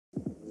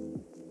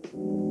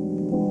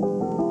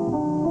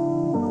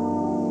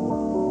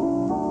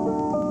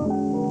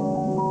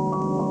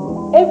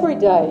Every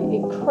day,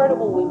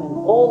 incredible women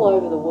all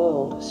over the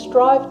world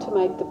strive to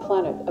make the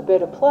planet a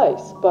better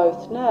place,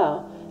 both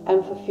now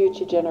and for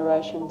future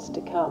generations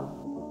to come.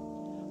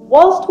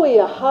 Whilst we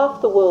are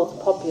half the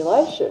world's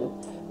population,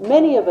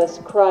 many of us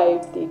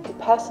crave the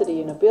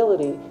capacity and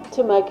ability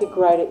to make a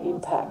greater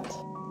impact.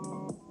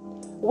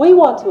 We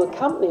want to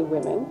accompany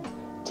women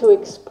to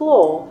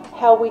explore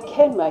how we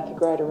can make a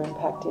greater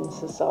impact in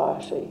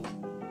society.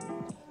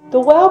 The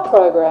WoW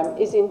program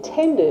is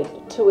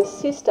intended to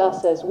assist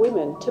us as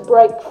women to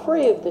break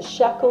free of the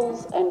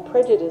shackles and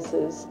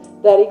prejudices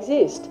that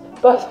exist,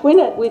 both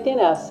within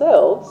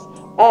ourselves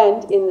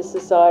and in the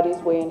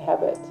societies we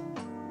inhabit.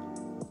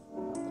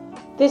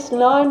 This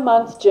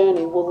 9-month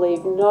journey will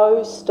leave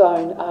no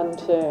stone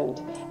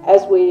unturned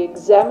as we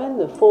examine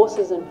the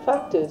forces and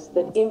factors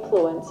that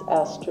influence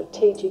our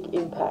strategic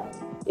impact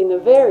in the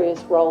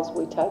various roles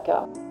we take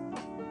up.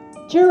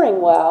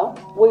 During WoW,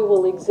 we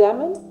will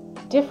examine,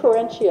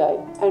 differentiate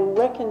and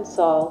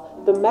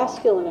reconcile the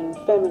masculine and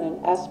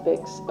feminine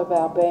aspects of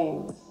our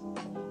beings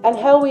and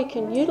how we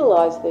can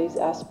utilise these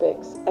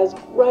aspects as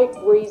great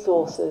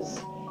resources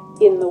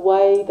in the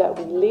way that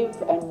we live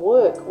and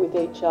work with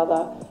each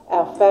other,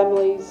 our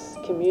families,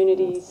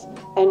 communities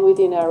and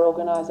within our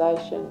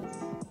organisations,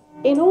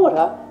 in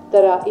order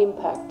that our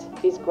impact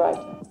is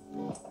greater.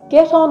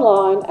 Get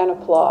online and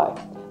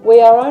apply.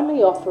 We are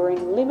only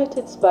offering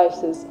limited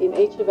spaces in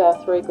each of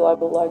our 3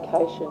 global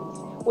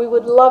locations. We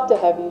would love to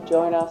have you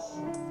join us.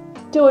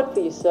 Do it for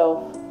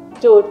yourself,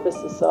 do it for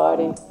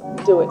society,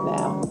 do it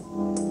now.